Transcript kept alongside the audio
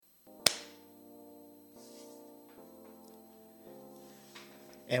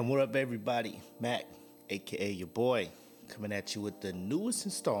And what up, everybody? Mac, aka your boy, coming at you with the newest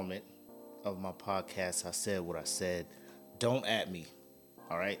installment of my podcast. I said what I said. Don't at me.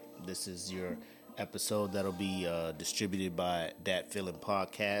 All right. This is your episode that'll be distributed by Dat Feeling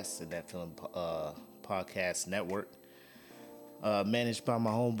Podcast and Dat Feeling Podcast Network, managed by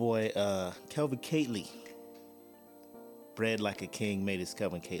my homeboy Kelvin Cately. Bred like a king, made his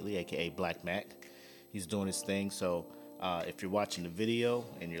Kelvin Cately, aka Black Mac. He's doing his thing. So if you're watching the video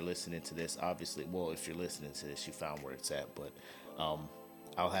and you're listening to this, obviously, well, if you're listening to this, you found where it's at. But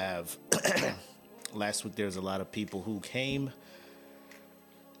I'll have, last week there was a lot of people who came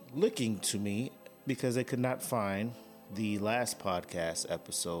looking to me because they could not find the last podcast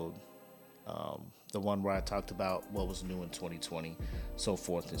episode, the one where I talked about what was new in 2020, so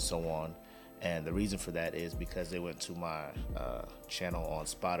forth and so on. And the reason for that is because they went to my channel on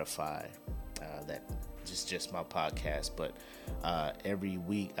Spotify, that just my podcast. But every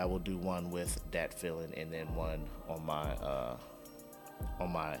week I will do one with Dat Feeling and then one on my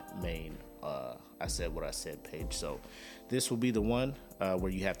main I Said What I Said page. So this will be the one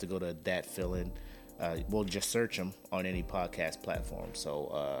where you have to go to Dat Feeling. We'll just search them on any podcast platform.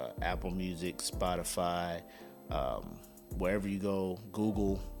 So Apple Music, Spotify, wherever you go,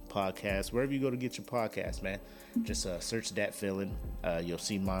 Google Podcast, wherever you go to get your podcast, man, just search Dat Feeling. You'll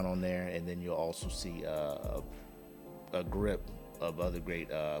see mine on there, and then you'll also see a grip of other great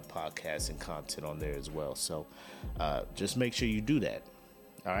podcasts and content on there as well. So just make sure you do that.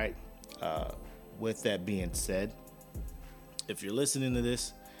 All right. With that being said, if you're listening to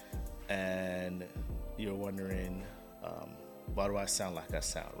this and you're wondering, why do I sound like I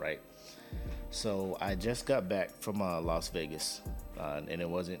sound, right? So I just got back from Las Vegas, and it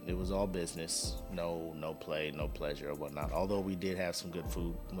was all business, no play, no pleasure or whatnot. Although we did have some good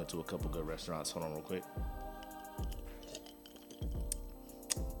food, went to a couple good restaurants. Hold on real quick.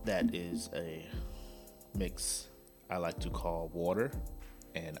 That is a mix I like to call water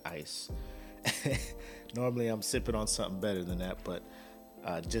and ice. Normally I'm sipping on something better than that, but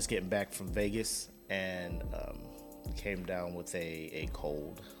just getting back from Vegas and came down with a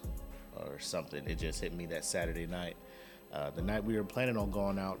cold or something. It just hit me that Saturday night. The night we were planning on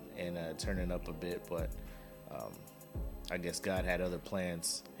going out and turning up a bit, but I guess God had other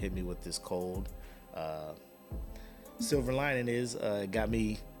plans. Hit me with this cold. Silver lining is it got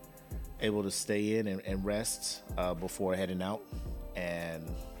me able to stay in and rest before heading out and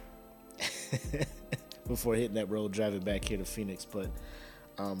before hitting that road driving back here to Phoenix. But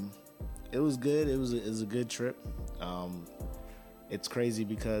it was good. It was a good trip. It's crazy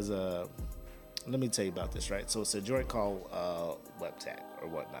because let me tell you about this, right? So it's a joint called WebTac or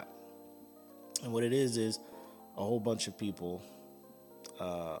whatnot. And what it is a whole bunch of people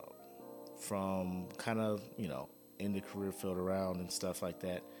from kind of, in the career field around and stuff like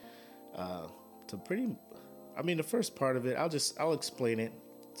that the first part of it, I'll explain it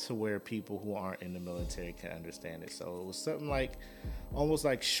to where people who aren't in the military can understand it. So it was something like, almost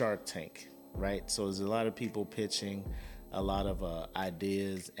like Shark Tank, right? So there's a lot of people pitching a lot of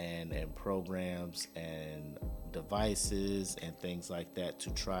ideas and programs and devices and things like that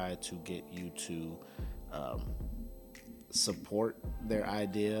to try to get you to support their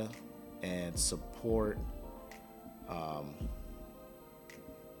idea and support,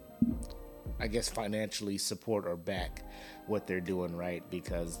 financially support or back what they're doing, right?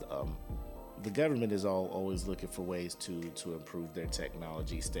 Because the government is always looking for ways to improve their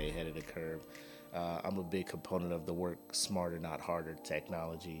technology, stay ahead of the curve. I'm a big component of the work smarter, not harder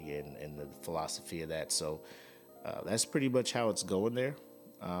technology and the philosophy of that. So that's pretty much how it's going there.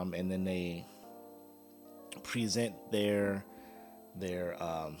 And then they present their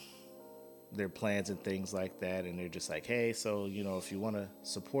plans and things like that. And they're just like, hey, so, if you want to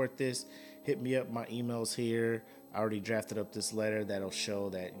support this, hit me up. My email's here. I already drafted up this letter that'll show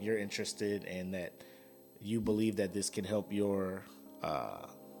that you're interested and that you believe that this can help your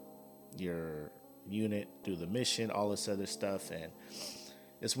unit do the mission, all this other stuff. And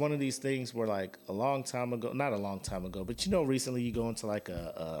it's one of these things where, like, not a long time ago, but recently you go into like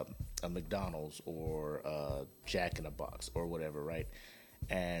a McDonald's or a Jack in the Box or whatever, right?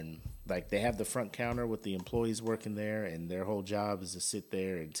 And like they have the front counter with the employees working there, and their whole job is to sit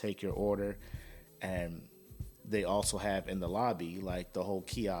there and take your order. And they also have in the lobby like the whole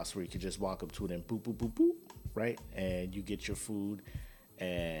kiosk where you can just walk up to it and boop, boop, boop, boop, right? And you get your food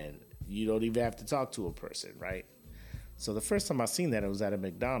and you don't even have to talk to a person, right? So the first time I seen that, it was at a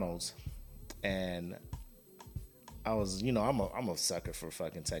McDonald's, and I was, I'm a sucker for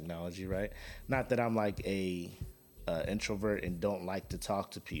fucking technology, right? Not that I'm like a introvert and don't like to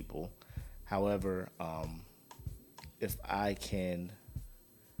talk to people. However, if I can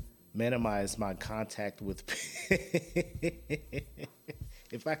minimize my contact with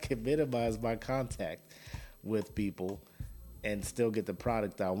if I can minimize my contact with people and still get the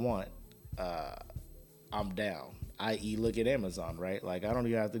product I want, I'm down. I.e., look at Amazon, right? Like, I don't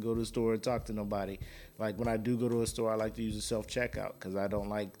even have to go to the store and talk to nobody. Like, when I do go to a store, I like to use a self-checkout because I don't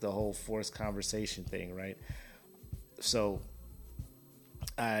like the whole forced conversation thing, right? So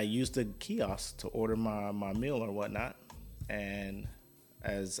I used the kiosk to order my meal or whatnot. And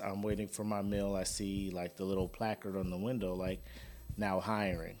as I'm waiting for my meal, I see, like, the little placard on the window, like, now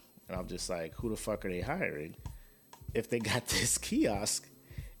hiring. And I'm just like, who the fuck are they hiring if they got this kiosk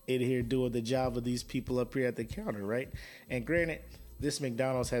in here doing the job of these people up here at the counter, right? And granted, this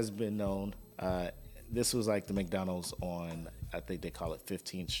McDonald's has been known. This was like the McDonald's on, I think they call it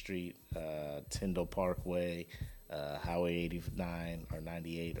 15th Street, Tyndall Parkway, Highway 89 or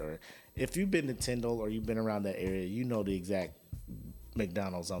 98. Or if you've been to Tyndall or you've been around that area, you know the exact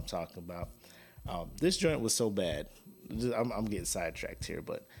McDonald's I'm talking about. This joint was so bad. I'm getting sidetracked here,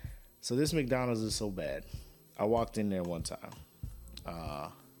 but so this McDonald's is so bad. I walked in there one time.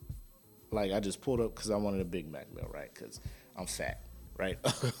 Like, I just pulled up because I wanted a Big Mac meal, right? Because I'm fat, right?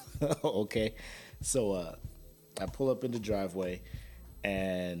 Okay. So I pull up in the driveway,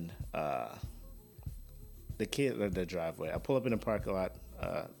 and the driveway. I pull up in the parking lot.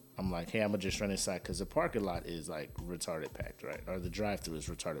 I'm like, hey, I'm going to just run inside because the parking lot is, like, retarded packed, right? Or the drive-thru is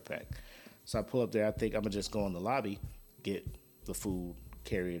retarded packed. So I pull up there. I think I'm going to just go in the lobby, get the food,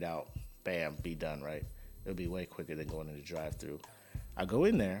 carry it out, bam, be done, right? It'll be way quicker than going in the drive-thru. I go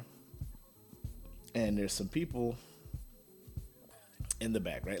in there, and there's some people in the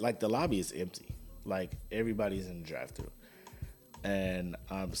back, right? Like, the lobby is empty. Like, everybody's in the drive-thru. And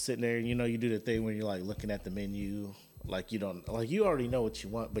I'm sitting there, you know, you do the thing when you're, like, looking at the menu. Like, you already know what you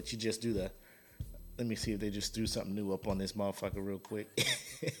want, but you just do let me see if they just threw something new up on this motherfucker real quick.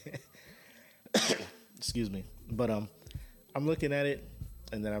 Excuse me. But I'm looking at it,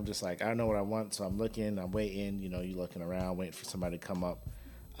 and then I'm just like, I know what I want, so I'm looking, I'm waiting, you know, you're looking around, waiting for somebody to come up.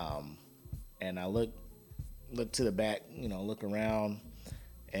 And I look to the back, you know, look around,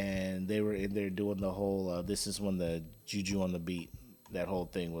 and they were in there doing the whole, this is when the Juju on the Beat, that whole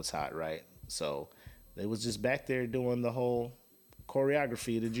thing was hot, right? So they was just back there doing the whole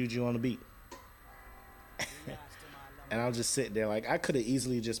choreography of the Juju on the Beat. And I was just sitting there, like, I could have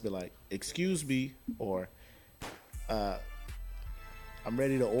easily just been like, excuse me, or I'm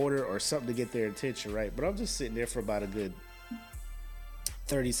ready to order, or something to get their attention, right? But I'm just sitting there for about a good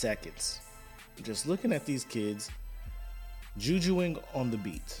 30 seconds. Just looking at these kids jujuing on the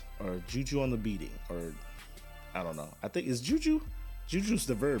beat, or juju on the beating, or I don't know. I think it's juju. Juju's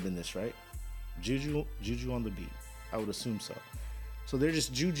the verb in this, right? Juju on the beat. I would assume so. So they're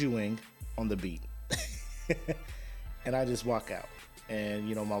just jujuing on the beat. And I just walk out. And,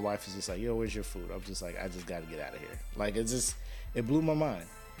 you know, my wife is just like, yo, where's your food? I'm just like, I just got to get out of here. Like, it blew my mind.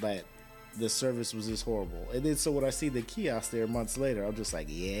 But the service was just horrible. And then so when I see the kiosk there months later, I'm just like,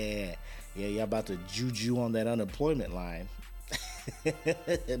 yeah, y'all about to juju on that unemployment line.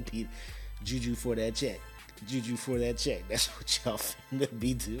 Juju for that check. Juju for that check. That's what y'all finna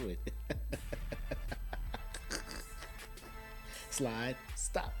be doing. Slide,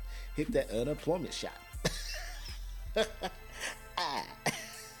 stop, hit that unemployment shot.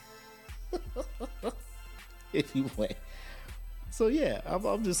 Anyway, so yeah,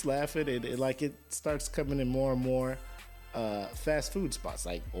 I'm just laughing, and like it starts coming in more and more fast food spots,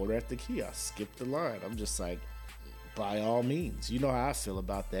 like order at the kiosk, skip the line. I'm just like, by all means, you know how I feel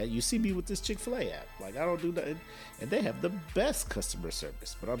about that. You see me with this Chick-fil-A app, like I don't do nothing, and they have the best customer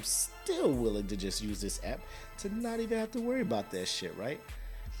service, but I'm still willing to just use this app to not even have to worry about that shit, right?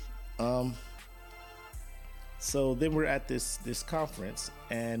 So then we're at this conference,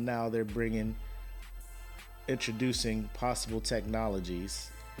 and now they're introducing possible technologies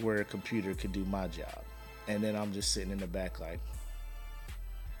where a computer could do my job. And then I'm just sitting in the back like,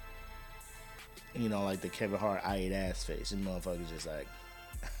 you know, like the Kevin Hart I ate ass face. And motherfuckers just like,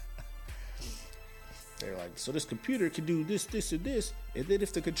 they're like, so this computer can do this, this, and this. And then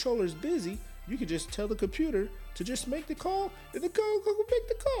if the controller's busy, you can just tell the computer to just make the call, and the call go make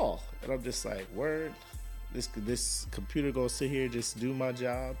the call. And I'm just like, word. This computer gonna sit here just do my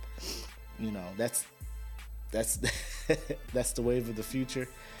job, you know. That's that's the wave of the future.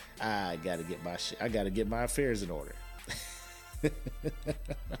 I gotta get my shit. I gotta get my affairs in order.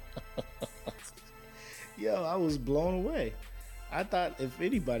 Yo, I was blown away. I thought if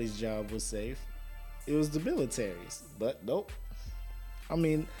anybody's job was safe, it was the military's, but nope. I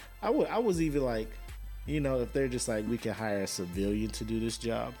mean, I was even like, you know, if they're just like, we can hire a civilian to do this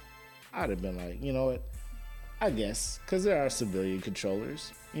job, I'd have been like, you know what? I guess, because there are civilian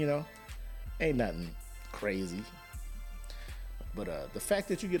controllers, ain't nothing crazy. But the fact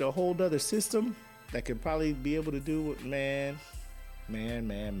that you get a whole other system that could probably be able to do it, man.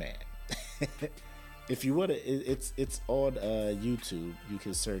 If you want to, it's on YouTube. You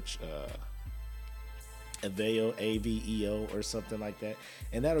can search Aveo, AVEO, or something like that,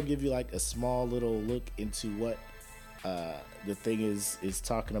 and that'll give you like a small little look into what the thing is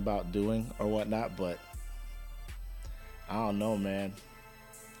talking about doing or whatnot. But I don't know, man.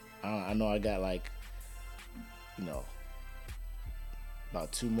 I know I got like,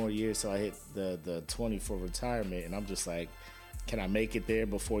 about 2 more years so I hit the 20 for retirement, and I'm just like, can I make it there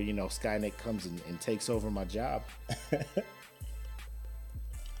before Skynet comes and takes over my job?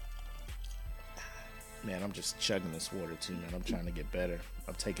 Man, I'm just chugging this water too, man. I'm trying to get better.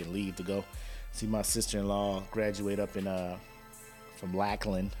 I'm taking leave to go see my sister-in-law graduate up in from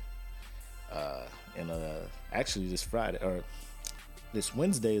Lackland, and actually this Friday or this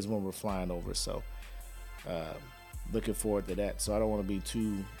Wednesday is when we're flying over. So looking forward to that. So I don't want to be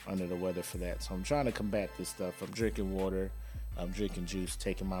too under the weather for that. So I'm trying to combat this stuff. I'm drinking water. I'm drinking juice,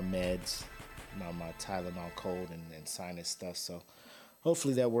 taking my meds, my Tylenol cold and sinus stuff. So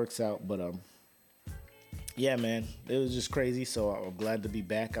hopefully that works out. But yeah, man, it was just crazy. So I'm glad to be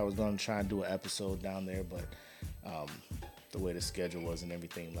back. I was going to try and do an episode down there, but the way the schedule was and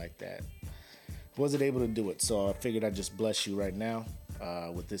everything like that, wasn't able to do it. So I figured I'd just bless you right now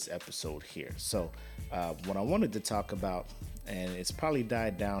with this episode here. So what I wanted to talk about, and it's probably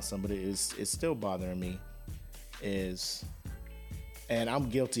died down some, but it's still bothering me, is, and I'm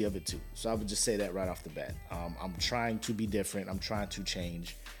guilty of it too. So I would just say that right off the bat. I'm trying to be different. I'm trying to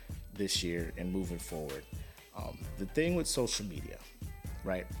change this year and moving forward. The thing with social media,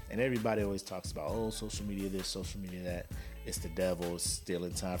 right? And everybody always talks about, oh, social media this, social media that. It's the devil, it's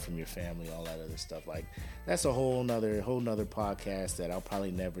stealing time from your family, all that other stuff. Like, that's a whole nother podcast that I'll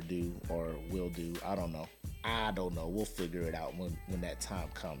probably never do or will do. I don't know. We'll figure it out when that time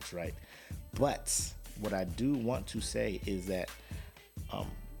comes, right? But what I do want to say is that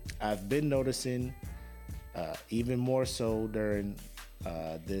I've been noticing even more so during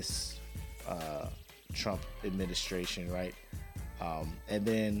this Trump administration, right? And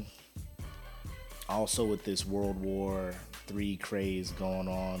then also with this World War III craze going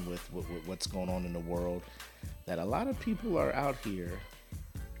on with what's going on in the world, that a lot of people are out here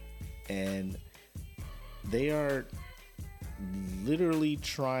and they are literally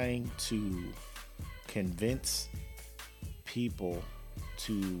trying to convince people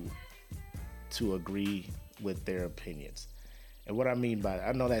to agree with their opinions. And what I mean by that,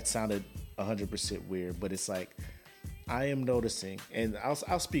 I know that sounded 100% weird, but it's like, I am noticing, and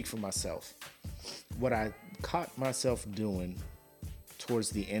I'll speak for myself, what I caught myself doing towards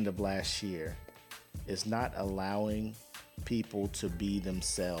the end of last year is not allowing people to be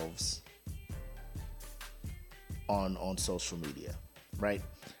themselves on social media, right?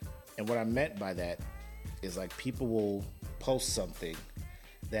 And what I meant by that is, like, people will post something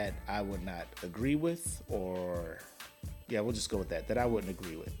that I would not agree with, or we'll just go with that I wouldn't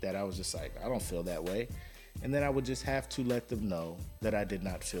agree with, that I was just like, I don't feel that way. And then I would just have to let them know that I did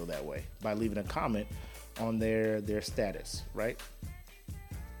not feel that way by leaving a comment on their status, right?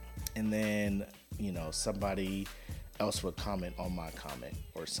 And then, somebody else would comment on my comment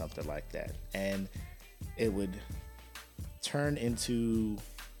or something like that. And it would turn into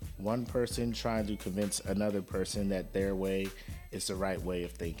one person trying to convince another person that their way is the right way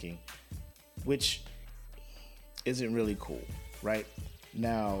of thinking, which isn't really cool, right?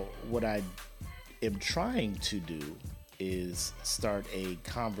 Now, what I am trying to do is start a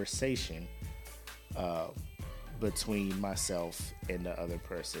conversation between myself and the other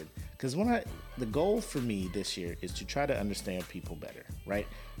person. Because the goal for me this year is to try to understand people better, right?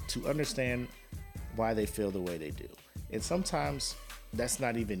 To understand why they feel the way they do. And sometimes that's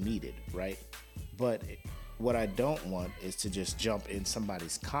not even needed, right? But what I don't want is to just jump in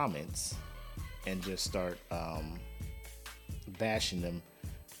somebody's comments and just start bashing them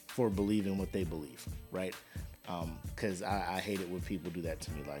for believing what they believe, right? Because I hate it when people do that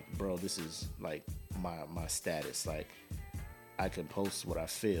to me. Like, bro, this is like my status. Like, I can post what I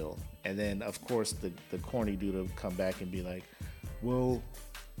feel. And then, of course, the corny dude will come back and be like, well,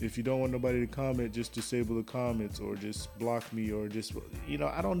 if you don't want nobody to comment, just disable the comments or just block me, or just,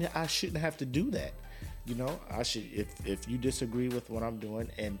 I shouldn't have to do that. I should, if you disagree with what I'm doing,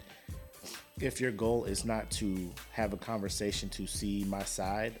 and if your goal is not to have a conversation to see my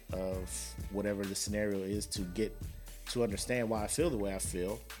side of whatever the scenario is, to get to understand why I feel the way I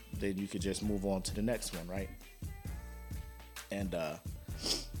feel, then you could just move on to the next one, right? And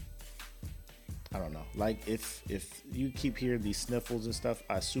I don't know. Like if you keep hearing these sniffles and stuff,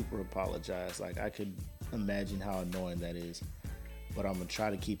 I super apologize. Like I could imagine how annoying that is, but I'm gonna try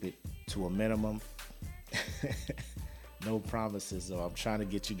to keep it to a minimum. No promises though. I'm trying to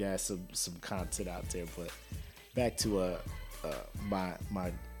get you guys some content out there. But back to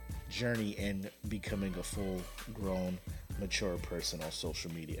my journey in becoming a full grown mature person on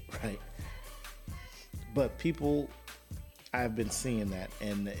social media, right? But people, I've been seeing that,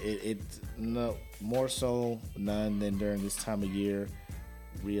 and it no more so none than during this time of year.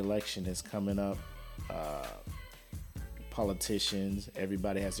 Re-election is coming up. Politicians,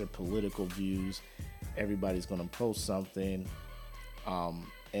 everybody has their political views. Everybody's gonna post something,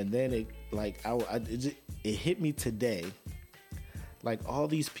 and then it hit me today. Like all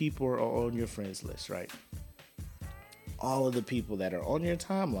these people are on your friends list, right? All of the people that are on your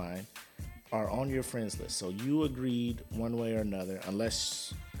timeline are on your friends list. So you agreed one way or another,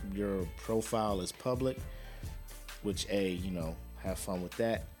 unless your profile is public, which have fun with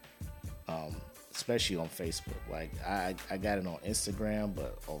that. Especially on Facebook. Like I got it on Instagram,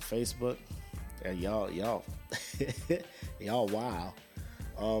 but on Facebook, y'all y'all wow.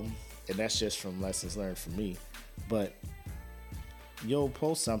 And that's just from lessons learned from me. But you'll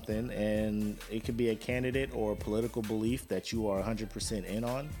post something and it could be a candidate or a political belief that you are 100% in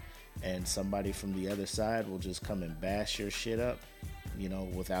on, and somebody from the other side will just come and bash your shit up,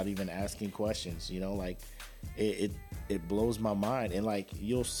 without even asking questions. Like it blows my mind. And like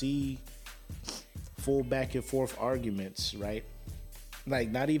you'll see full back and forth arguments, right? Like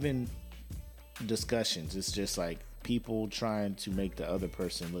not even discussions. It's just like people trying to make the other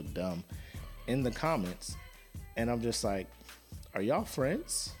person look dumb in the comments. And I'm just like, are y'all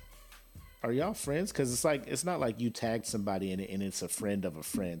friends? Are y'all friends? Because it's not like you tagged somebody in it and it's a friend of a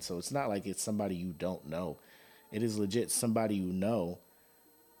friend. So it's not like it's somebody you don't know. It is legit somebody you know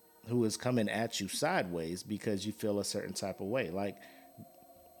who is coming at you sideways because you feel a certain type of way. Like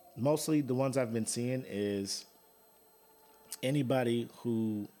mostly the ones I've been seeing is anybody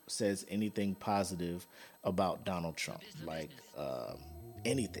who says anything positive about Donald Trump. Like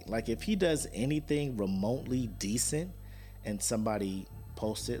anything. Like if he does anything remotely decent and somebody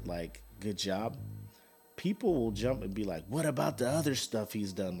posts it like, good job, people will jump and be like, what about the other stuff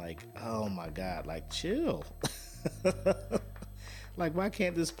he's done? Like, oh my God, like chill. Like, why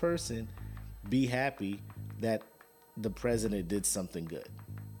can't this person be happy that the president did something good?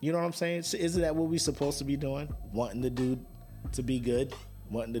 You know what I'm saying? So isn't that what we're supposed to be doing? Wanting the dude to be good,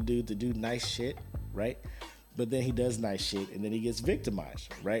 wanting the dude to do nice shit, right? But then he does nice shit and then he gets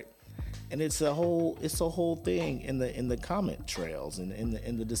victimized, right? And it's a whole thing in the comment trails and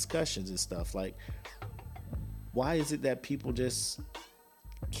in the discussions and stuff. Like, why is it that people just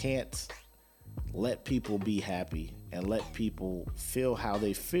can't let people be happy and let people feel how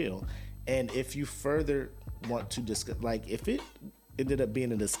they feel? And if you further want to discuss, like if it ended up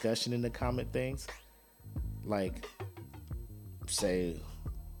being a discussion in the comment things, like say,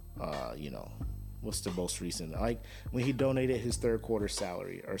 what's the most recent? Like when he donated his third quarter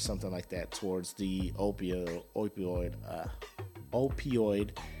salary or something like that towards the opioid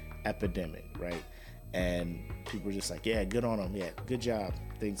epidemic, right? And people were just like, yeah, good on him. Yeah, good job.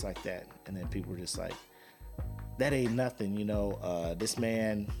 Things like that. And then people were just like, that ain't nothing. This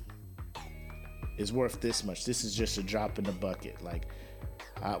man is worth this much. This is just a drop in the bucket. Like,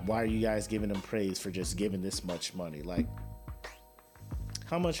 why are you guys giving him praise for just giving this much money? Like,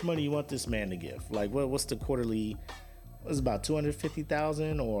 how much money you want this man to give? Like, what's the quarterly? It's about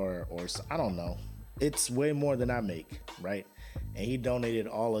 $250,000 or I don't know. It's way more than I make, right? And he donated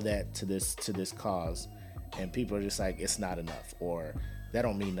all of that to this cause, and people are just like, it's not enough, or that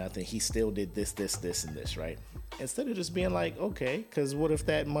don't mean nothing. He still did this, and this, right? Instead of just being like, okay, because what if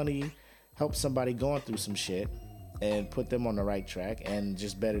that money helped somebody going through some shit and put them on the right track and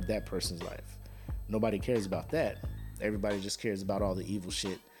just bettered that person's life? Nobody cares about that. Everybody just cares about all the evil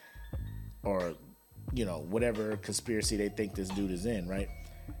shit or, whatever conspiracy they think this dude is in, right?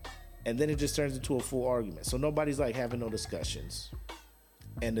 And then it just turns into a full argument. So nobody's like having no discussions.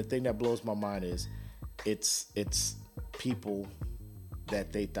 And the thing that blows my mind is it's people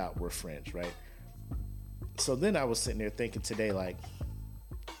that they thought were friends, right? So then I was sitting there thinking today, like,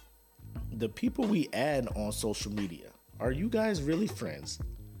 the people we add on social media, are you guys really friends?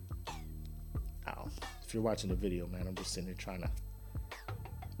 Ow. If you're watching the video, man, I'm just sitting there trying to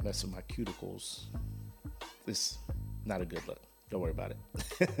mess with my cuticles. It's not a good look. Don't worry about it.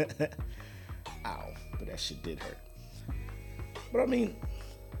 Ow. But that shit did hurt. But I mean,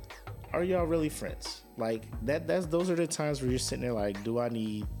 are y'all really friends? Like, those are the times where you're sitting there like, do I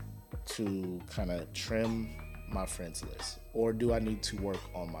need to kind of trim my friends list? or do I need to work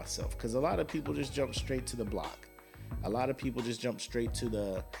on myself? Because a lot of people just jump straight to the block. A lot of people just jump straight to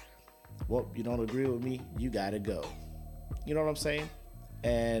the, well, you don't agree with me, you gotta go. You know what I'm saying?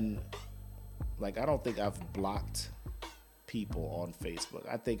 And like, I don't think I've blocked people on Facebook.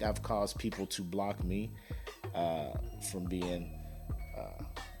 I think I've caused people to block me from being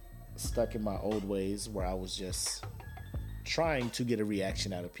stuck in my old ways where I was just trying to get a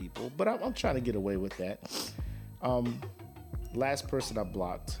reaction out of people. But I'm trying to get away with that. Last person I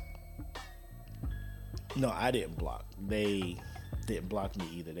blocked, no, I didn't block. They didn't block me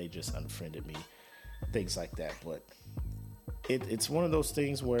either. They just unfriended me, things like that. But it's one of those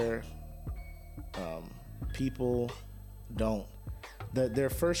things where people don't, their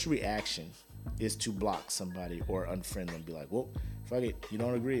first reaction is to block somebody or unfriend them. Be like, well, fuck it, you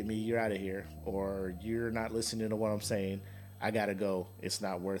don't agree with me, you're out of here, or you're not listening to what I'm saying, I gotta go, it's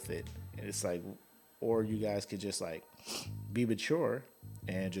not worth it. And it's like, or you guys could just like be mature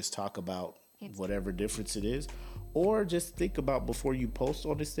and just talk about whatever difference it is, or just think about before you post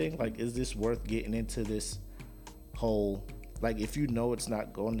on this thing, like, is this worth getting into this whole, like, if you know it's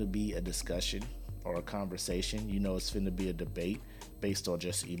not going to be a discussion or a conversation, you know it's going to be a debate based on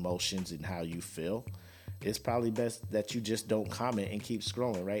just emotions and how you feel, it's probably best that you just don't comment and keep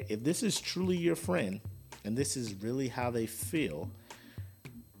scrolling, right? If this is truly your friend and this is really how they feel,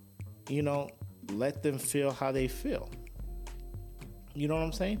 you know, let them feel how they feel. You know what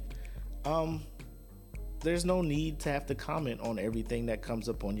I'm saying? There's no need to have to comment on everything that comes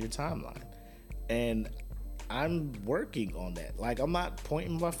up on your timeline. And I'm working on that. Like, I'm not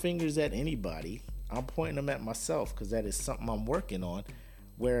pointing my fingers at anybody. I'm pointing them at myself, because that is something I'm working on,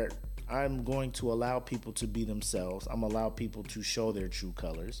 where I'm going to allow people to be themselves. I'm allow people to show their true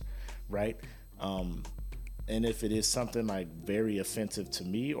colors, right? And if it is something like very offensive to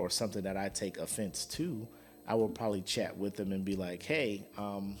me or something that I take offense to, I will probably chat with them and be like, hey,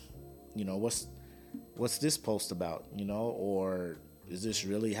 you know, what's this post about, you know, or is this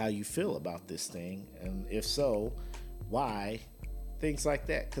really how you feel about this thing? And if so, why? Things like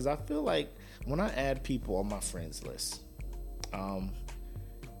that. Because I feel like when I add people on my friends list,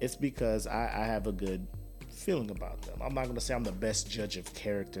 it's because I have a good feeling about them. I'm not going to say I'm the best judge of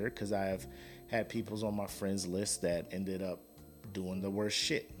character, because I have had people on my friends list that ended up doing the worst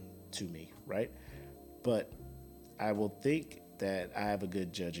shit to me, right? But I will think that I have a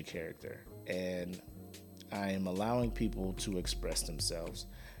good judge of character, and I am allowing people to express themselves.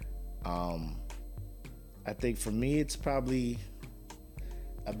 I think for me, it's probably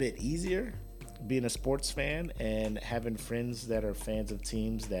a bit easier being a sports fan and having friends that are fans of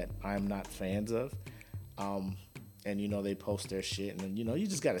teams that I'm not fans of. And, you know, they post their shit, and, you know, you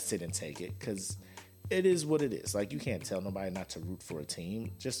just got to sit and take it, because it is what it is. Like, you can't tell nobody not to root for a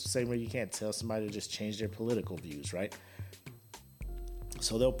team, just the same way you can't tell somebody to just change their political views, right?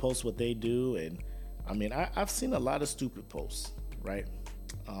 So they'll post what they do, and I mean, I've seen a lot of stupid posts, right?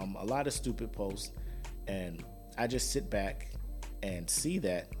 A lot of stupid posts, and I just sit back and see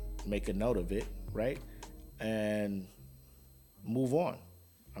that, make a note of it, right? And move on.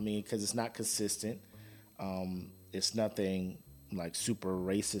 I mean, because it's not consistent. It's nothing like super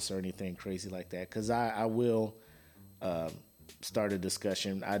racist or anything crazy like that, because I will start a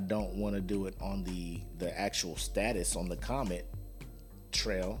discussion. I don't want to do it on the actual status on the comment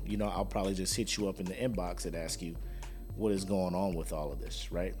trail. You know, I'll probably just hit you up in the inbox and ask you what is going on with all of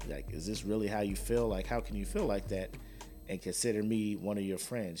this, right? Like, is this really how you feel? Like, how can you feel like that and consider me one of your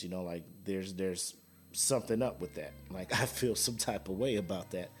friends? You know, like, there's something up with that. Like, I feel some type of way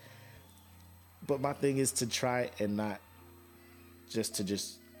about that. But my thing is to try and not just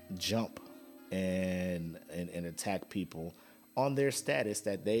jump and attack people on their status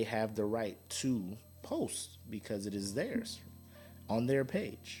that they have the right to post, because it is theirs on their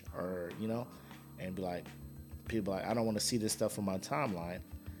page, or, you know, and be like, people like, I don't want to see this stuff on my timeline.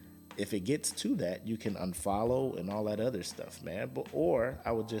 If it gets to that, you can unfollow and all that other stuff, man. But, or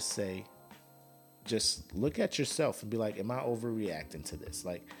I would just say, just look at yourself and be like, am I overreacting to this?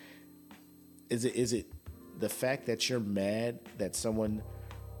 Like, is it the fact that you're mad that someone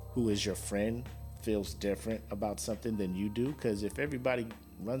who is your friend feels different about something than you do? Because if everybody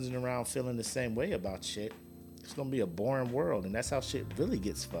runs around feeling the same way about shit, it's going to be a boring world. And that's how shit really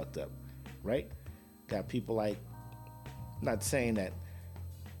gets fucked up, right? Got people like, not saying that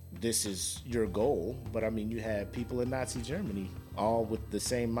this is your goal, but I mean, you had people in Nazi Germany all with the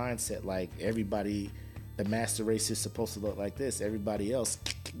same mindset, like, everybody, the master race is supposed to look like this, everybody else,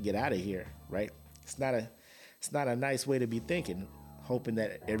 get out of here, right? It's not a nice way to be thinking, hoping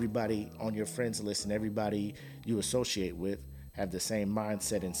that everybody on your friends list and everybody you associate with have the same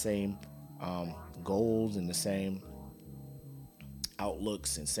mindset and same goals and the same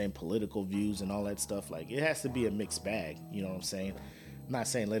outlooks and same political views and all that stuff. Like, it has to be a mixed bag. You know what I'm saying? I'm not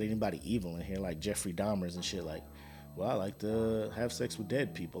saying let anybody evil in here like Jeffrey Dahmer's and shit. Like, well, I like to have sex with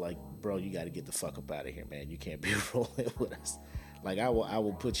dead people. Like, bro, you got to get the fuck up out of here, man. You can't be rolling with us. Like, I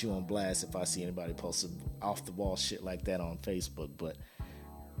will put you on blast if I see anybody post off the wall shit like that on Facebook. But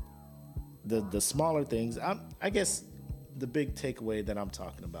the smaller things, I guess the big takeaway that I'm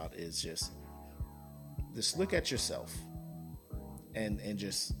talking about is just look at yourself and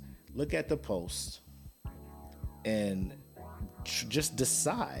just look at the post and just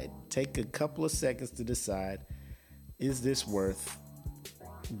decide. Take a couple of seconds to decide, is this worth,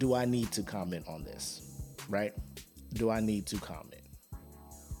 do I need to comment on this, right? Do I need to comment?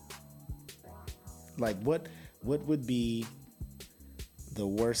 Like, what would be the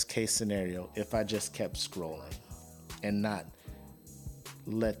worst case scenario if I just kept scrolling and not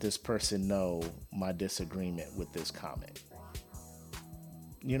let this person know my disagreement with this comment?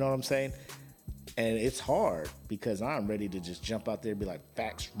 You know what I'm saying? And it's hard because I'm ready to just jump out there and be like,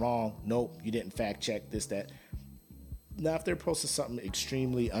 facts, wrong, nope, you didn't fact check this, that. Now, if they're posting something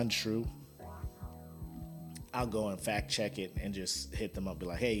extremely untrue, I'll go and fact check it and just hit them up, be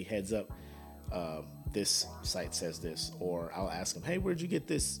like, hey, heads up, this site says this. Or I'll ask them, hey, where'd you get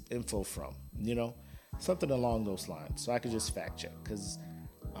this info from? You know, something along those lines. So I can just fact check, because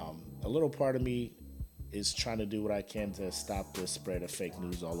a little part of me is trying to do what I can to stop the spread of fake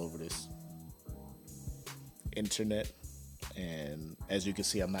news all over this internet. And as you can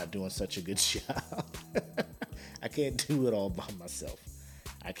see, I'm not doing such a good job. I can't do it all by myself.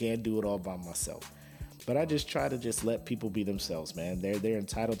 But I just try to just let people be themselves, man. They're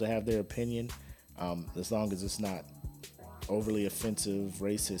entitled to have their opinion, as long as it's not overly offensive,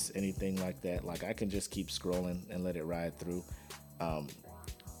 racist, anything like that. Like, I can just keep scrolling and let it ride through.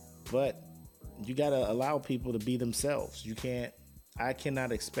 But you gotta allow people to be themselves. I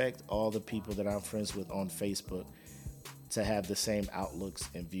cannot expect all the people that I'm friends with on Facebook to have the same outlooks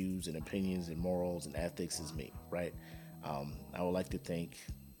and views and opinions and morals and ethics as me, right? I would like to think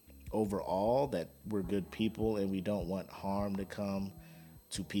overall that we're good people and we don't want harm to come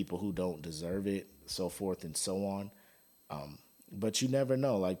to people who don't deserve it, so forth and so on. But you never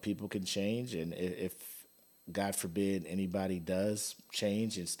know, like, people can change, and if God forbid anybody does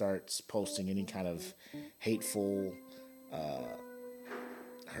change and starts posting any kind of hateful,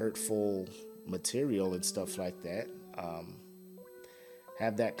 hurtful material and stuff like that,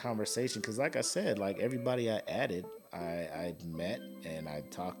 have that conversation. Because like I said, like, everybody I added, I met and I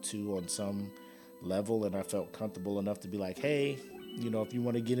talked to on some level, and I felt comfortable enough to be like, hey, you know, if you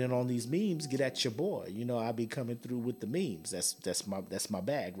want to get in on these memes, get at your boy. You know, I'll be coming through with the memes. That's my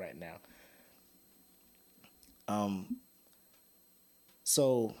bag right now.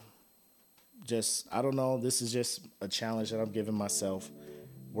 So just, I don't know, this is just a challenge that I'm giving myself,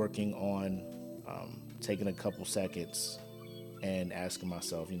 working on taking a couple seconds and asking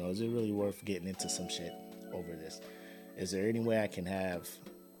myself, you know, is it really worth getting into some shit over this? Is there any way I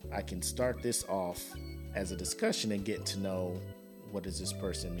can start this off as a discussion and get to know, what does this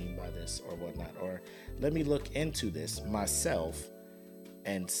person mean by this or whatnot? Or let me look into this myself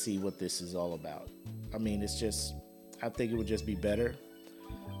and see what this is all about. I mean, I think it would just be better.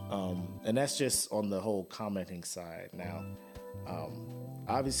 And that's just on the whole commenting side. Now,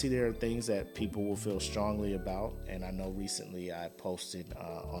 obviously there are things that people will feel strongly about. And I know recently I posted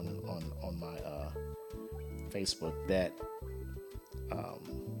on my Facebook that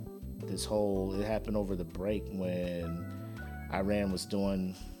it happened over the break when Iran was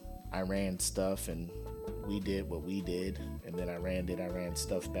doing Iran stuff and we did what we did, and then Iran did Iran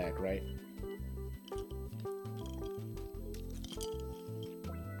stuff back, right?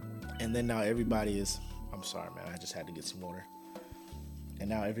 And then now everybody is, I'm sorry, man, I just had to get some water. And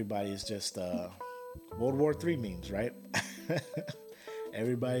now everybody is just World War III memes, right?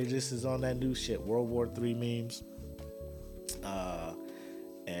 Everybody just is on that new shit, World War III memes.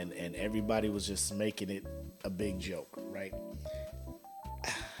 And everybody was just making it a big joke, right?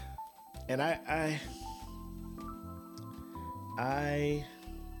 And I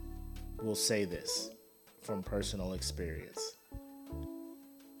will say this from personal experience.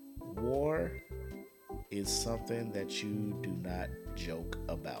 War is something that you do not joke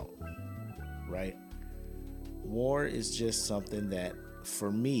about, right? War is just something that,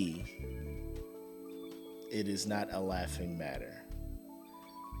 for me, it is not a laughing matter,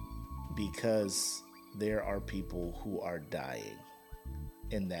 because there are people who are dying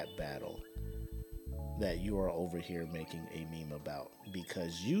in that battle that you are over here making a meme about,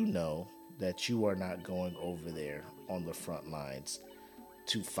 because you know that you are not going over there on the front lines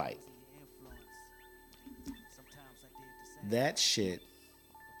to fight. That shit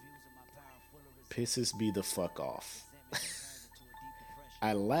pisses me the fuck off.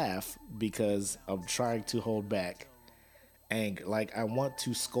 I laugh because I'm trying to hold back anger. Like, I want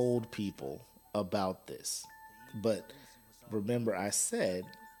to scold people about this. But remember, I said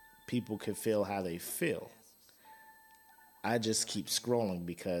people can feel how they feel. I just keep scrolling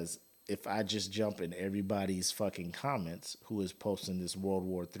because if I just jump in everybody's fucking comments who is posting this World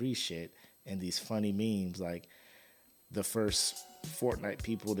War III shit and these funny memes, like the first Fortnite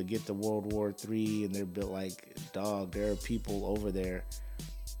people to get to World War III, and they're built like, dog, there are people over there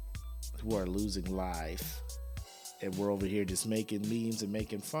who are losing life, and we're over here just making memes and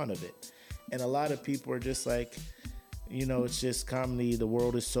making fun of it. And a lot of people are just like, it's just comedy. The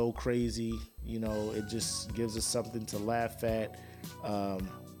world is so crazy. It just gives us something to laugh at.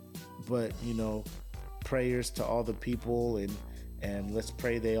 But prayers to all the people, and let's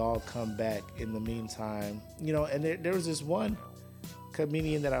pray they all come back in the meantime. And there was this one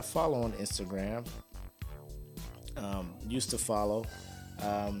comedian that I follow on Instagram, used to follow.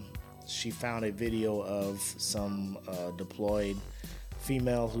 She found a video of some deployed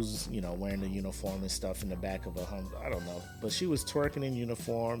female who's, wearing a uniform and stuff in the back of a Hummer. I don't know. But she was twerking in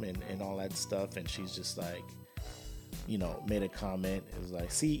uniform and all that stuff. And she's just like, made a comment. It was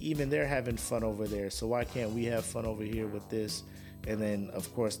like, see, even they're having fun over there. So why can't we have fun over here with this? And then,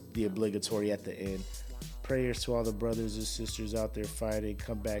 of course, the obligatory at the end. Prayers to all the brothers and sisters out there fighting.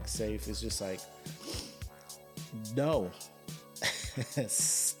 Come back safe. It's just like, no.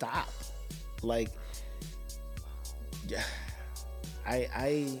 Stop. Like,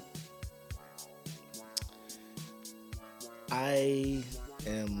 I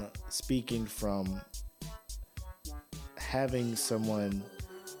am speaking from having someone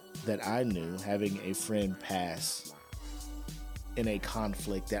that I knew, having a friend pass in a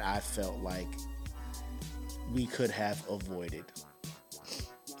conflict that I felt like we could have avoided.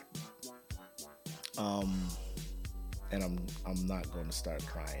 And I'm not going to start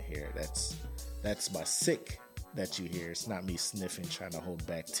crying here. That's my sick that you hear. It's not me sniffing, trying to hold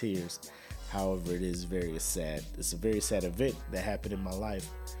back tears. However, it is very sad. It's a very sad event that happened in my life.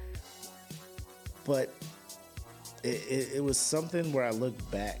 But it was something where I look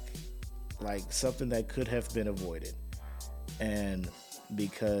back, like something that could have been avoided. And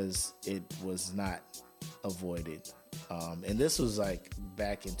because it was not avoided. And this was like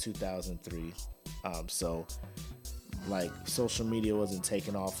back in 2003. So like social media wasn't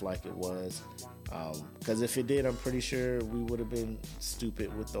taking off like it was. Because if it did, I'm pretty sure we would have been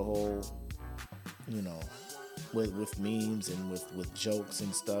stupid with the whole, with memes and with jokes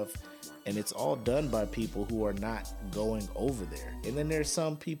and stuff. And it's all done by people who are not going over there. And then there's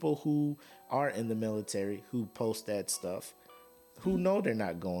some people who are in the military who post that stuff, who know they're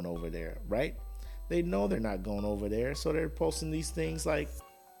not going over there, right? They know they're not going over there, so they're posting these things like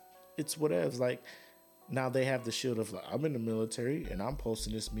it's whatever. Like, now they have the shield of like, I'm in the military and I'm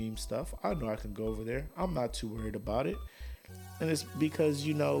posting this meme stuff. I know I can go over there. I'm not too worried about it. And it's because,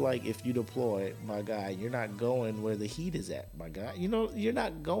 like if you deploy, my guy, you're not going where the heat is at, my guy. You're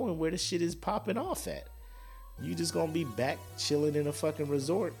not going where the shit is popping off at. You just gonna be back chilling in a fucking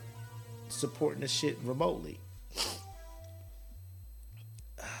resort, supporting the shit remotely.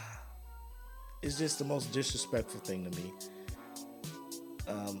 It's just the most disrespectful thing to me.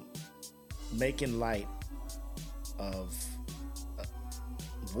 Making light of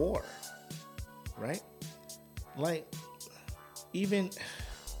war, right? Like, even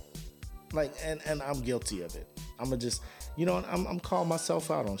like, and I'm guilty of it. I'm just, I'm calling myself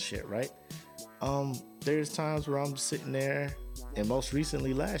out on shit, right? There's times where I'm sitting there, and most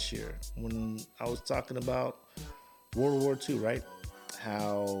recently last year when I was talking about World War II, right?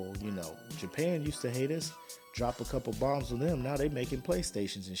 How, Japan used to hate us, drop a couple bombs on them. Now they making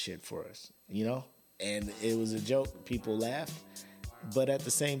PlayStations and shit for us, And it was a joke. People laughed. But at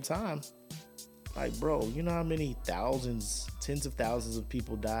the same time, like, bro, you know how many thousands, tens of thousands of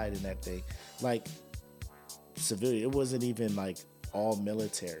people died in that thing? Like, civilian. It wasn't even like all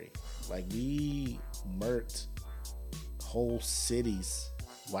military. Like, we murked whole cities,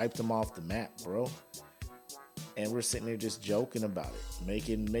 wiped them off the map, bro. And we're sitting there just joking about it,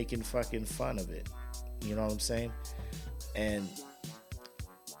 making fucking fun of it. You know what I'm saying? And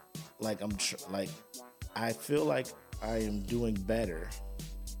like I feel like I am doing better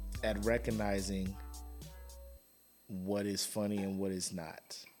at recognizing what is funny and what is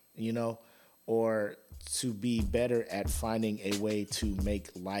not, or to be better at finding a way to make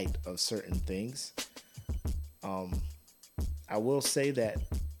light of certain things. I will say that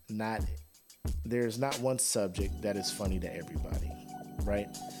there's not one subject that is funny to everybody, right?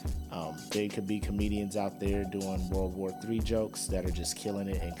 There could be comedians out there doing World War III jokes that are just killing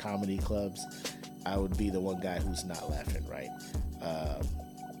it in comedy clubs. I would be the one guy who's not laughing, right?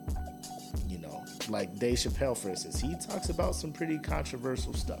 Like Dave Chappelle, for instance, he talks about some pretty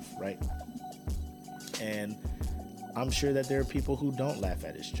controversial stuff, right? And I'm sure that there are people who don't laugh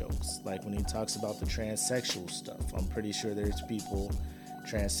at his jokes. Like when he talks about the transsexual stuff, I'm pretty sure there's people,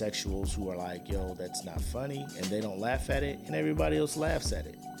 transsexuals, who are like, yo, that's not funny, and they don't laugh at it, and everybody else laughs at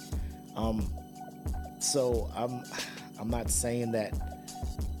it. So I'm not saying that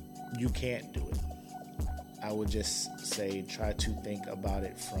you can't do it. I would just say try to think about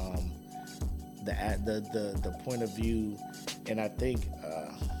it from the point of view. And I think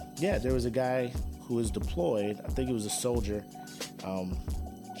there was a guy who was deployed. I think it was a soldier.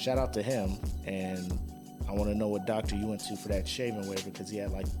 Shout out to him. And I want to know what doctor you went to for that shaving waiver, because he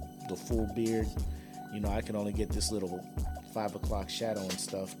had like the full beard. I can only get this little 5 o'clock shadow and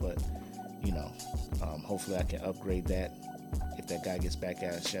stuff, but hopefully I can upgrade that if that guy gets back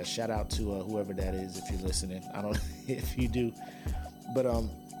at us. Shout out to whoever that is, if you're listening. I don't know if you do, but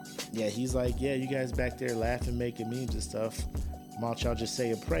he's like, yeah, you guys back there laughing, making memes and stuff. Why don't y'all just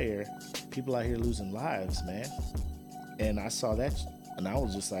say a prayer? People out here losing lives, man. And I saw that, and I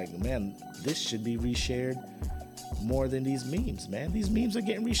was just like, man, this should be reshared more than these memes, man. These memes are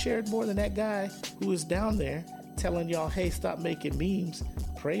getting reshared more than that guy who is down there telling y'all, hey, stop making memes,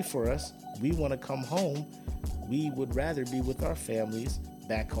 pray for us. We want to come home. We would rather be with our families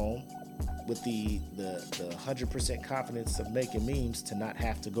back home with the 100% confidence of making memes to not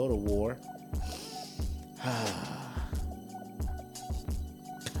have to go to war.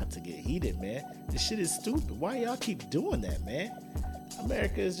 About to get heated, man. This shit is stupid. Why y'all keep doing that, man?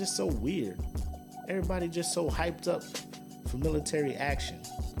 America is just so weird. Everybody just so hyped up for military action.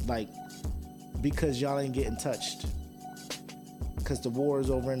 Like, because y'all ain't getting touched. Because the war is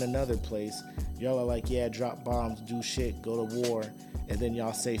over in another place. Y'all are like, yeah, drop bombs, do shit, go to war, and then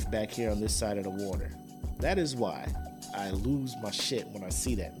y'all safe back here on this side of the water. That is why I lose my shit when I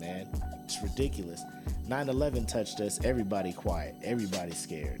see that, man. It's ridiculous. 9/11 touched us, everybody quiet, everybody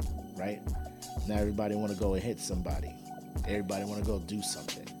scared, right? Now everybody want to go and hit somebody. Everybody want to go do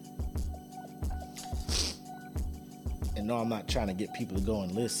something. And no, I'm not trying to get people to go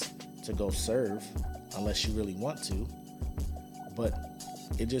enlist to go serve unless you really want to. But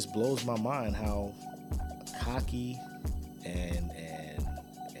it just blows my mind how cocky and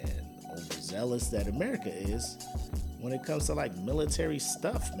overzealous that America is when it comes to like military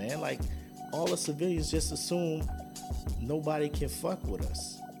stuff, man. Like all the civilians just assume nobody can fuck with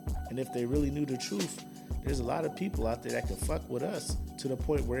us. And if they really knew the truth, there's a lot of people out there that can fuck with us to the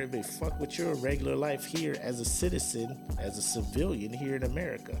point where if they fuck with your regular life here as a citizen, as a civilian here in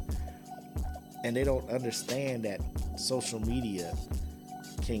America, and they don't understand that social media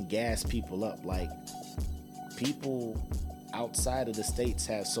can gas people up. Like, people outside of the States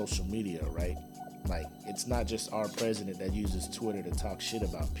have social media, right? Like, it's not just our president that uses Twitter to talk shit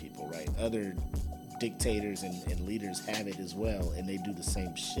about people, right? Other dictators and leaders have it as well, and they do the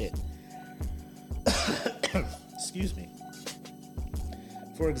same shit. Excuse me.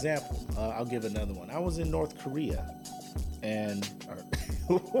 For example, I'll give another one. I was in North Korea, and...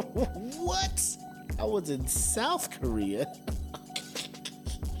 What? I was in South Korea?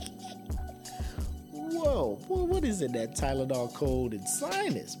 Whoa, boy, what is in that Tylenol cold and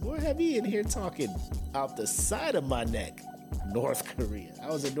sinus? Boy, have you in here talking out the side of my neck. North Korea. I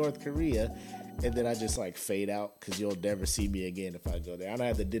was in North Korea, and then I just like fade out because you'll never see me again if I go there. I don't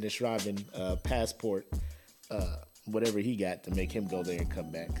have the Dennis Rodman passport, whatever he got to make him go there and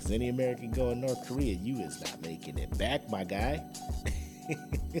come back. Because any American going North Korea, you is not making it back, my guy.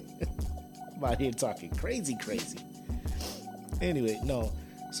 I'm out here talking crazy. Anyway, no.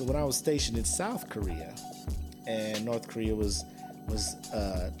 So when I was stationed in South Korea, and North Korea was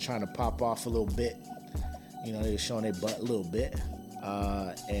trying to pop off a little bit, you know, they were showing their butt a little bit,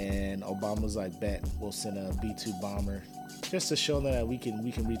 and Obama was like, bet, we'll send a B-2 bomber just to show them that we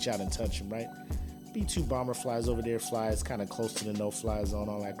can reach out and touch them, right? B-2 bomber flies over there, flies kind of close to the no-fly zone,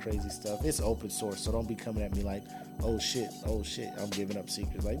 all that crazy stuff. It's open source, so don't be coming at me like, oh shit, I'm giving up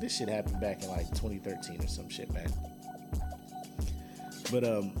secrets. Like, this shit happened back in like 2013 or some shit, man. But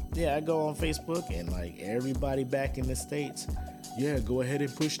yeah, I go on Facebook and like everybody back in the States, yeah, go ahead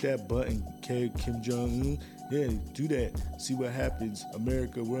and push that button, Kim Jong-un. Yeah, do that. See what happens.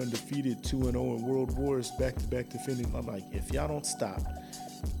 America, we're undefeated, 2-0 in world wars, back-to-back defending. I'm like, if y'all don't stop,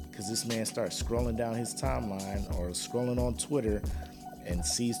 because this man starts scrolling down his timeline or scrolling on Twitter and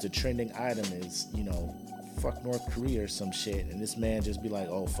sees the trending item is, you know, fuck North Korea or some shit, and this man just be like,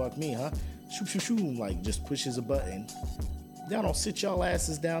 oh, fuck me, huh? Shoo, shoo, shoo, like just pushes a button. Y'all don't sit y'all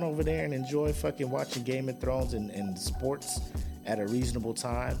asses down over there and enjoy fucking watching Game of Thrones and sports at a reasonable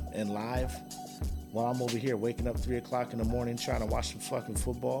time and live while I'm over here waking up 3 o'clock in the morning trying to watch some fucking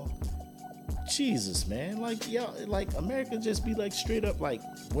football. Jesus, man. Like, y'all, like, America just be like straight up like,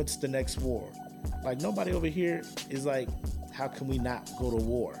 what's the next war? Like, nobody over here is like, how can we not go to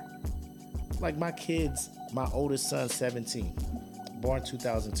war? Like, my kids, my oldest son, 17, born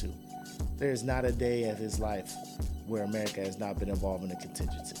 2002. There's not a day of his life where America has not been involved in a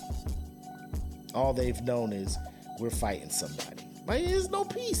contingency. All they've known is we're fighting somebody. Like, there's no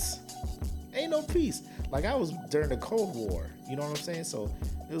peace. Ain't no peace. Like, I was during the Cold War, you know what I'm saying? So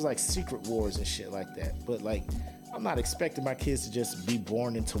it was like secret wars and shit like that. But like, I'm not expecting my kids to just be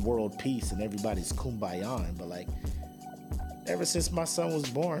born into world peace and everybody's kumbaya. But like, ever since my son was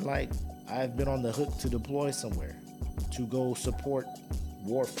born, like, I've been on the hook to deploy somewhere, to go support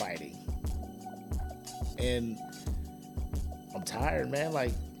war fighting. And I'm tired, man.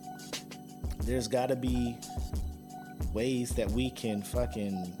 Like, there's gotta be ways that we can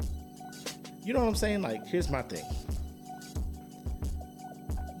fucking, you know what I'm saying? Like, here's my thing.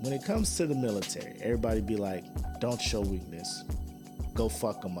 When it comes to the military, everybody be like, don't show weakness. Go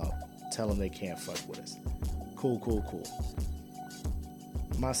fuck them up. Tell them they can't fuck with us. Cool.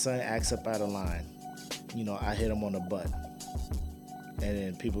 My son acts up out of line. You know, I hit him on the butt. And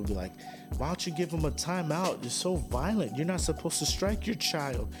then people be like, why don't you give him a timeout? You're so violent. You're not supposed to strike your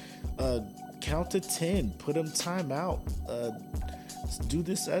child. Count to 10. Put him timeout. Do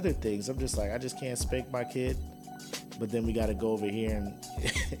this other things. I'm just like, I just can't spank my kid. But then we got to go over here and,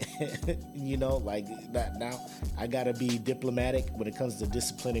 you know, like that now. I got to be diplomatic when it comes to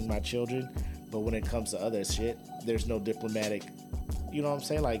disciplining my children. But when it comes to other shit, there's no diplomatic. You know what I'm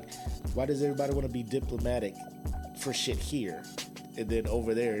saying? Like, why does everybody want to be diplomatic for shit here? And then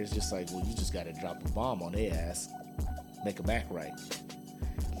over there, it's just like, well, you just got to drop a bomb on their ass. Make them act right.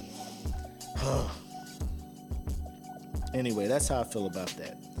 Anyway, that's how I feel about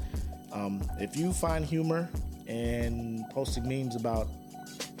that. If you find humor in posting memes about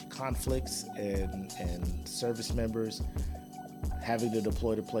conflicts and service members having to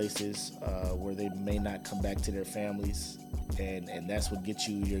deploy to places where they may not come back to their families, and that's what gets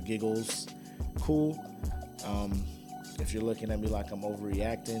you your giggles, cool. If you're looking at me like I'm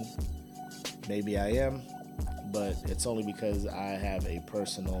overreacting, maybe I am, but it's only because I have a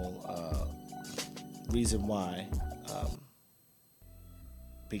personal reason why.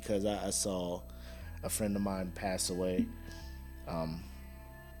 Because I saw a friend of mine pass away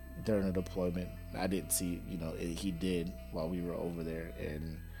during a deployment. I didn't see, he did while we were over there,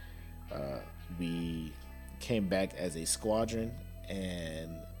 and we came back as a squadron,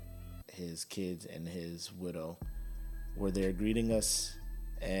 and his kids and his widow were there greeting us,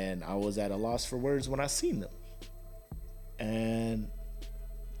 and I was at a loss for words when I seen them. And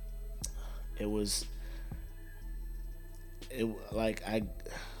I was in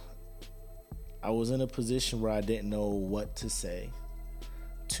a position where I didn't know what to say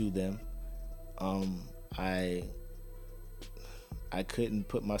to them. I couldn't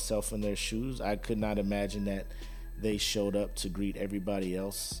put myself in their shoes. I could not imagine that they showed up to greet everybody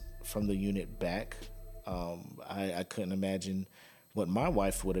else from the unit back. I couldn't imagine what my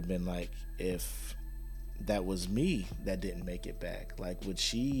wife would have been like if that was me that didn't make it back. Like, would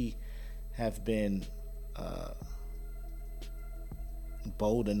she have been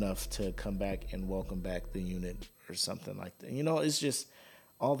bold enough to come back and welcome back the unit or something like that? It's just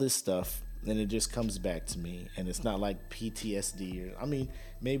all this stuff, and it just comes back to me, and it's not like PTSD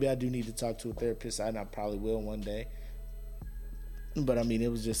maybe I do need to talk to a therapist, and I probably will one day, but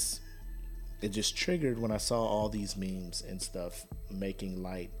it just triggered when I saw all these memes and stuff making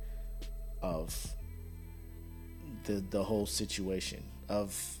light of the whole situation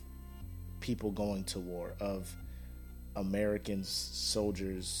of people going to war, of Americans,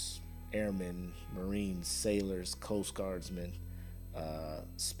 soldiers, airmen, Marines, sailors, Coast Guardsmen,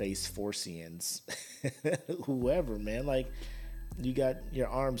 Space Forcians, whoever, man. Like, you got your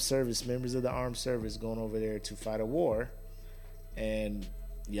armed service, members of the armed service going over there to fight a war, and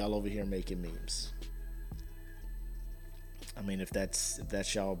y'all over here making memes. If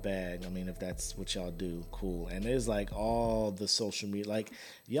that's y'all bag, if that's what y'all do, cool. And there's like all the social media, like,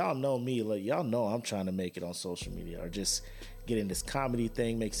 y'all know me, like, y'all know I'm trying to make it on social media, or just get in this comedy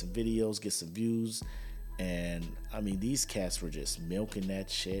thing, make some videos, get some views. And these cats were just milking that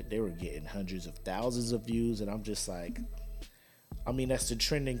shit. They were getting hundreds of thousands of views, and I'm just like, that's the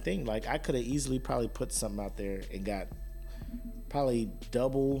trending thing. Like, I could have easily probably put something out there and got probably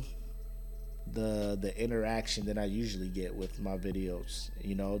double the interaction that I usually get with my videos.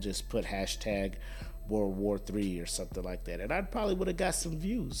 Just put hashtag World War III or something like that, and I probably would have got some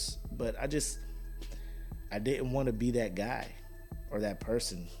views. But I didn't want to be that guy or that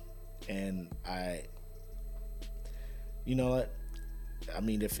person, and you know what? I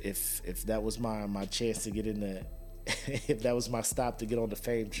mean, if that was my chance to get in the, if that was my stop to get on the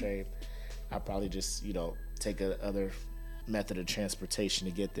fame train, I'd probably just take a other method of transportation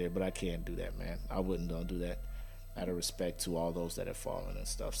to get there. But I can't do that, man. I wouldn't do that out of respect to all those that have fallen and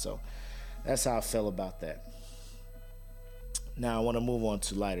stuff. So that's how I felt about that. Now I want to move on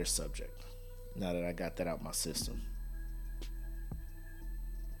to lighter subject. Now that I got that out my system.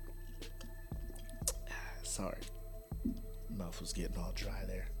 Sorry. Mouth was getting all dry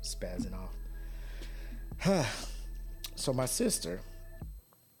there, spazzing off. So my sister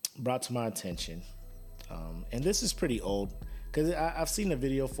brought to my attention, and this is pretty old, because I've seen a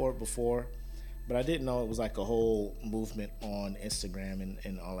video for it before, but I didn't know it was like a whole movement on Instagram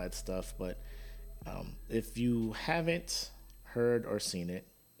and all that stuff. But if you haven't heard or seen it,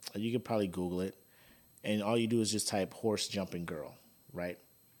 you could probably Google it, and all you do is just type horse jumping girl, right?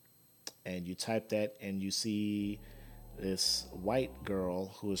 And you type that and you see this white girl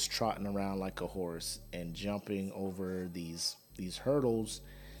who is trotting around like a horse and jumping over these hurdles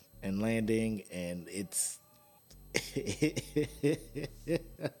and landing, and it's it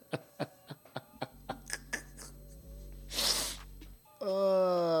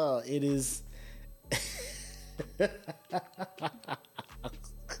is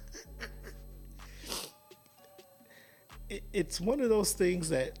it's one of those things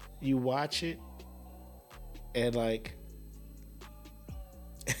that you watch it and like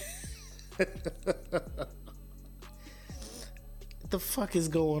the fuck is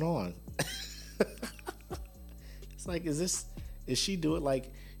going on? It's like, is she doing,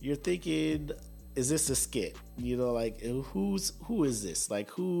 like, you're thinking, is this a skit? Like, who is this?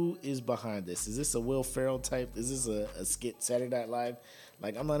 Like, who is behind this? Is this a Will Ferrell type? Is this a skit, Saturday Night Live?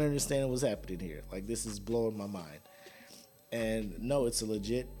 Like, I'm not understanding what's happening here. Like, this is blowing my mind. And no, it's a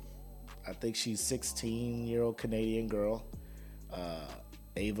legit, I think she's 16-year-old Canadian girl,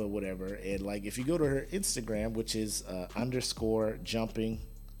 Ava, whatever. And like, if you go to her Instagram, which is underscore jumping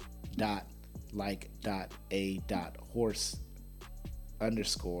dot like dot a dot horse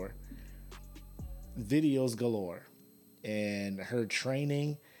underscore, videos galore, and her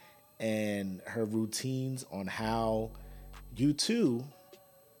training and her routines on how you too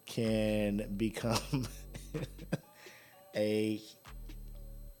can become a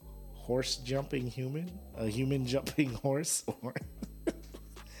horse jumping human, a human jumping horse, or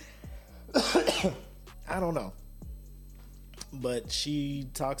I don't know. But she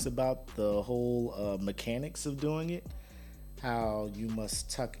talks about the whole mechanics of doing it, how you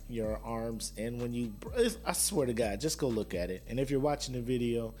must tuck your arms in when you, I swear to God, just go look at it. And if you're watching the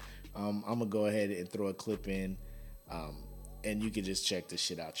video, I'm going to go ahead and throw a clip in, and you can just check this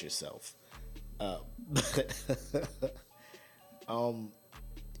shit out yourself.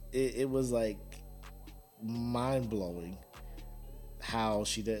 It was like mind-blowing how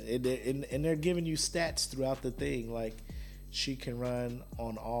she did it, and they're giving you stats throughout the thing. Like, she can run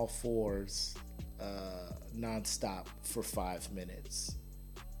on all fours nonstop for 5 minutes.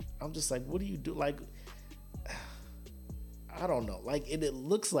 I'm just like, what do you do? Like, I don't know. Like, it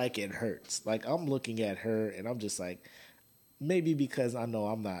looks like it hurts. Like, I'm looking at her and I'm just like, maybe because I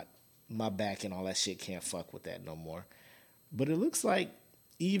know my back and all that shit can't fuck with that no more. But it looks like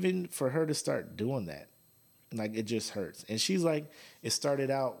even for her to start doing that, like, it just hurts. And she's like, it started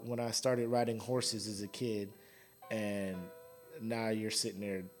out when I started riding horses as a kid, and now you're sitting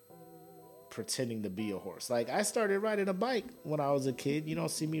there pretending to be a horse. Like, I started riding a bike when I was a kid. You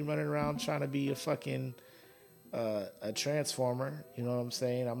don't see me running around trying to be a fucking a transformer. You know what I'm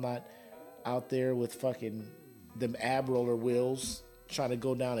saying? I'm not out there with fucking them ab roller wheels trying to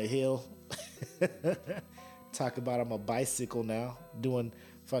go down a hill. Talk about I'm a bicycle now, doing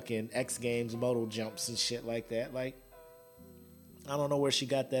fucking X Games moto jumps and shit like that. Like, I don't know where she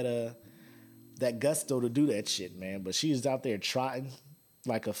got that gusto to do that shit, man. But she's out there trotting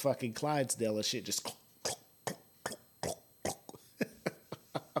like a fucking Clydesdale and shit, just.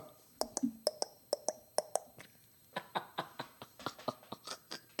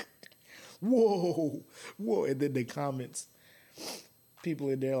 Whoa, and then the comments, people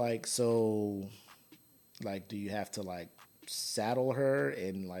in there like, so, like, do you have to like saddle her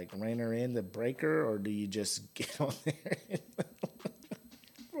and like rein her in to break her, or do you just get on there?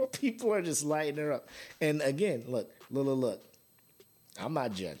 Well, people are just lighting her up. And again, look. I'm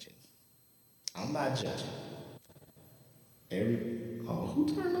not judging. Who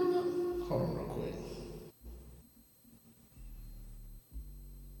turned on that? Hold on real quick.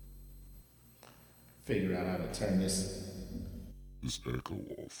 figure out how to turn this. This echo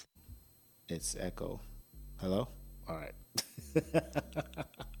off. It's echo. Hello? All right.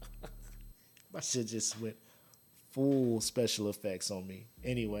 My shit just went full special effects on me.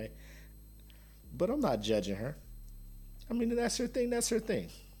 Anyway, but I'm not judging her. I mean, that's her thing. That's her thing.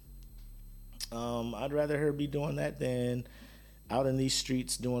 I'd rather her be doing that than out in these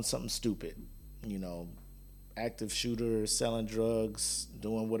streets doing something stupid. You know, active shooter, selling drugs,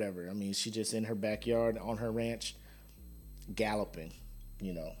 doing whatever. I mean, she just in her backyard on her ranch, galloping.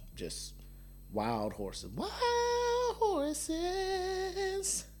 You know, just wild horses. Wild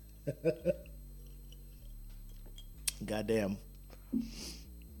horses. Goddamn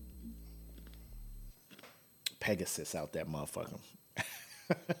Pegasus out that motherfucker.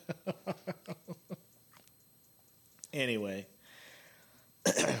 Anyway,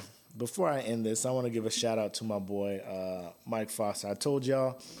 before I end this, I want to give a shout out to my boy Mike Foster. I told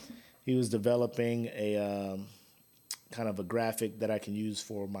y'all he was developing a kind of a graphic that I can use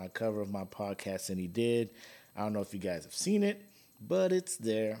for my cover of my podcast, and he did. I don't know if you guys have seen it, but it's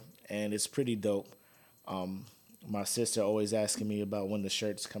there, and it's pretty dope. My sister always asking me about when the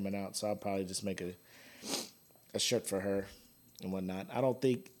shirt's coming out, so I'll probably just make a shirt for her and whatnot. I don't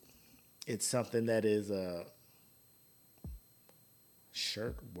think it's something that is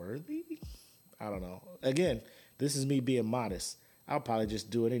shirt worthy. I don't know. Again, this is me being modest. I'll probably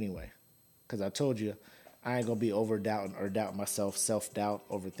just do it anyway, because I told you I ain't gonna be over doubting or doubt myself, self-doubt,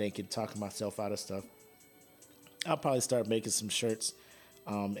 overthinking, talking myself out of stuff. I'll probably start making some shirts.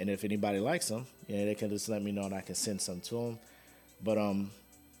 And if anybody likes them, yeah, they can just let me know and I can send some to them. But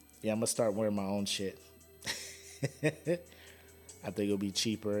yeah, I'm gonna start wearing my own shit. I think it'll be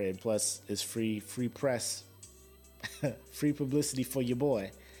cheaper, and plus it's free press, free publicity for your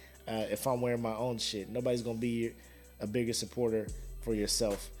boy. If I'm wearing my own shit, nobody's gonna be a bigger supporter for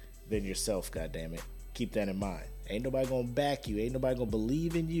yourself than yourself. God damn it, keep that in mind. Ain't nobody gonna back you. Ain't nobody gonna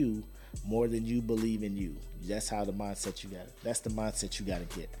believe in you more than you believe in you. That's how the mindset you got. That's the mindset you got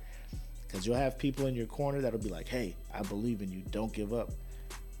to get. Because you'll have people in your corner that'll be like, hey, I believe in you. Don't give up.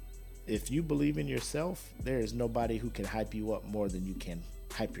 If you believe in yourself, there is nobody who can hype you up more than you can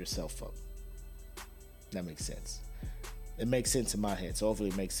hype yourself up. That makes sense. It makes sense in my head. So hopefully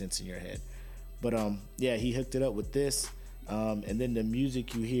it makes sense in your head. But yeah, he hooked it up with this. And then the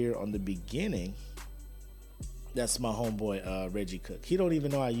music you hear on the beginning, that's my homeboy Reggie Cook. He don't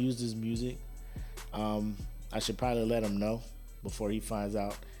even know I use his music. I should probably let him know before he finds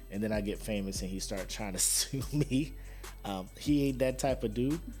out, and then I get famous and he start trying to sue me. He ain't that type of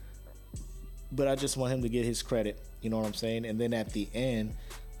dude, but I just want him to get his credit. You know what I'm saying? And then at the end,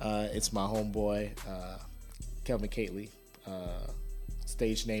 it's my homeboy Kelvin Cately,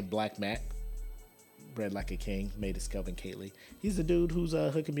 stage name Black Mac, bred like a king, made his Kelvin Cately. He's the dude who's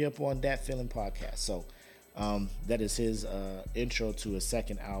hooking me up on Dat Feeling podcast. So that is his intro to a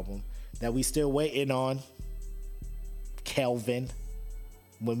second album that we still waiting on. Kelvin,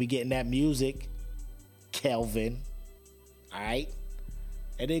 when we getting that music, Kelvin, all right?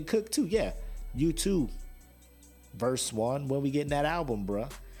 And then Cook too, yeah. You too, verse 1, when we getting that album, bruh.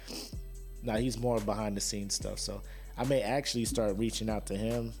 Now he's more behind the scenes stuff, so I may actually start reaching out to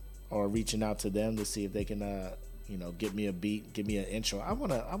him or reaching out to them to see if they can, get me a beat, give me an intro. I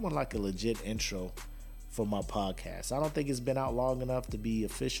want like a legit intro for my podcast. I don't think it's been out long enough to be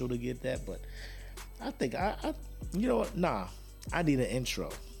official to get that, but I think I you know what? Nah, I need an intro.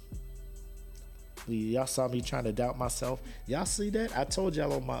 Y'all saw me trying to doubt myself. Y'all see that? I told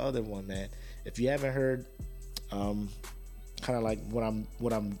y'all on my other one, man. If you haven't heard, kind of like what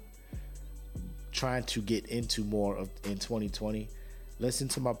I'm trying to get into more of in 2020, listen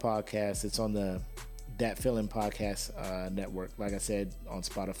to my podcast. It's on the Dat Feeling podcast network. Like I said, on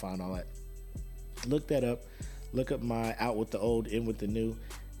Spotify and all that. Look that up. Look up my Out with the Old, In with the New,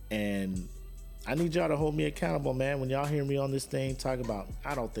 and I need y'all to hold me accountable, man. When y'all hear me on this thing talk about,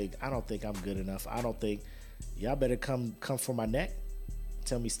 I don't think I'm good enough. I don't think y'all better come for my neck.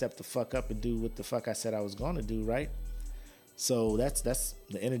 Tell me step the fuck up and do what the fuck I said I was going to do, right? So that's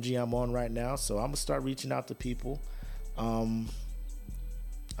the energy I'm on right now. So I'm gonna start reaching out to people, trying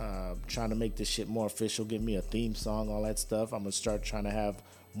to make this shit more official. Give me a theme song, all that stuff. I'm gonna start trying to have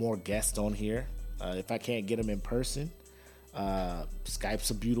more guests on here. If I can't get them in person, Skype's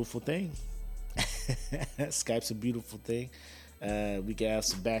a beautiful thing. Skype's a beautiful thing. We can have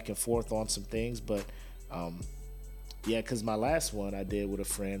some back and forth on some things, but yeah, because my last one I did with a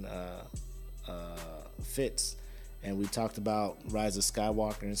friend, Fitz, and we talked about Rise of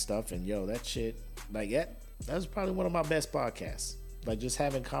Skywalker and stuff, and yo, that shit, like, that was probably one of my best podcasts. Like, just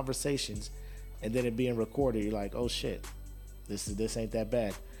having conversations and then it being recorded, you're like, oh shit, this ain't that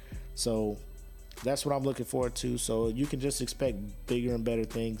bad. So that's what I'm looking forward to. So you can just expect bigger and better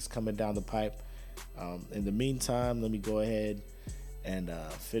things coming down the pipe. In the meantime, let me go ahead and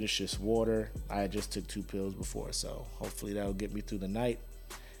finish this water. I just took 2 pills before, so hopefully that'll get me through the night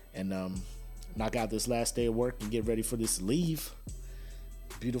and knock out this last day of work and get ready for this leave.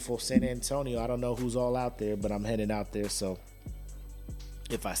 Beautiful San Antonio. I don't know who's all out there, but I'm heading out there. So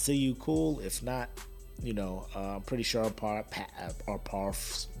if I see you, cool. If not, I'm pretty sure our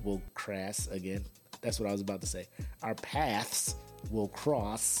paths will cross again. That's what I was about to say. Our paths will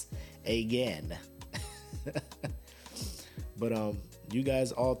cross again. But you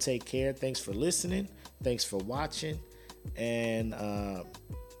guys all take care. Thanks for listening. Thanks for watching. And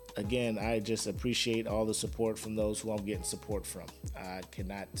again, I just appreciate all the support from those who I'm getting support from. I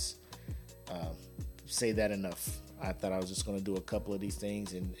cannot say that enough. I thought I was just going to do a couple of these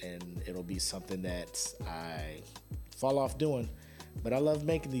things and it'll be something that I fall off doing. But I love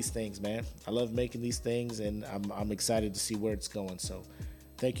making these things, man. I love making these things, and I'm excited to see where it's going. So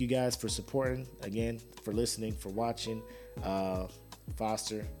thank you guys for supporting, again, for listening, for watching.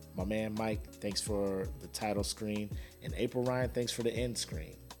 Foster, my man Mike, thanks for the title screen. And April Ryan, thanks for the end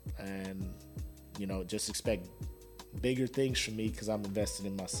screen. And, just expect bigger things from me because I'm invested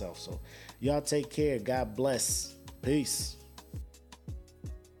in myself. So y'all take care. God bless. Peace.